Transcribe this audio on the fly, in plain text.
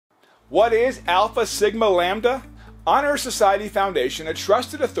What is Alpha Sigma Lambda? Honor Society Foundation, a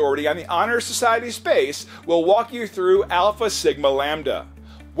trusted authority on the Honor Society space, will walk you through Alpha Sigma Lambda.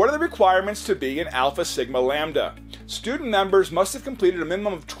 What are the requirements to be an Alpha Sigma Lambda? Student members must have completed a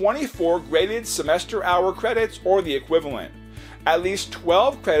minimum of 24 graded semester hour credits or the equivalent. At least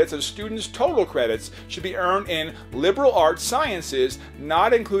 12 credits of students' total credits should be earned in liberal arts sciences,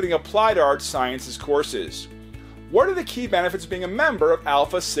 not including applied arts sciences courses. What are the key benefits of being a member of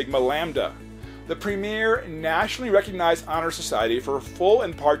Alpha Sigma Lambda? The premier nationally recognized honor society for full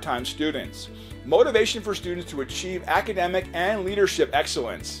and part-time students. Motivation for students to achieve academic and leadership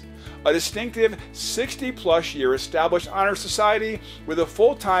excellence. A distinctive 60-plus year established honor society with a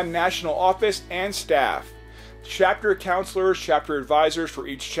full-time national office and staff. Chapter counselors, chapter advisors for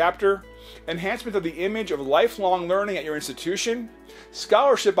each chapter. Enhancement of the image of lifelong learning at your institution.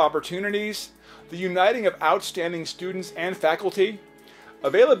 Scholarship opportunities. The uniting of outstanding students and faculty,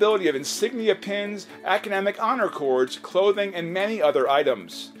 availability of insignia pins, academic honor cords, clothing, and many other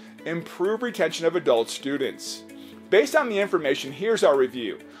items. Improve retention of adult students. Based on the information, here's our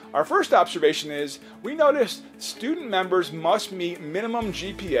review. Our first observation is, we noticed student members must meet minimum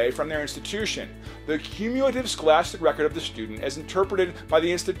GPA from their institution. The cumulative scholastic record of the student, as interpreted by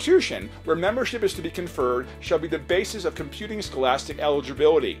the institution where membership is to be conferred, shall be the basis of computing scholastic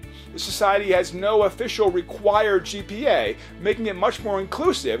eligibility. The society has no official required GPA, making it much more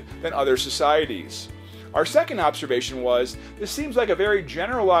inclusive than other societies. Our second observation was, this seems like a very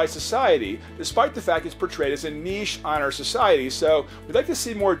generalized society, despite the fact it's portrayed as a niche honor society, so we'd like to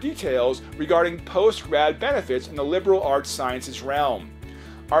see more details regarding post-grad benefits in the liberal arts sciences realm.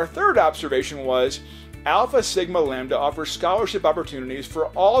 Our third observation was, Alpha Sigma Lambda offers scholarship opportunities for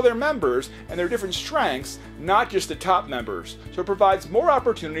all their members and their different strengths, not just the top members, so it provides more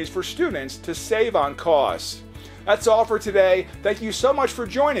opportunities for students to save on costs. That's all for today. Thank you so much for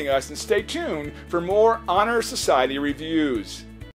joining us, and stay tuned for more Honor Society reviews.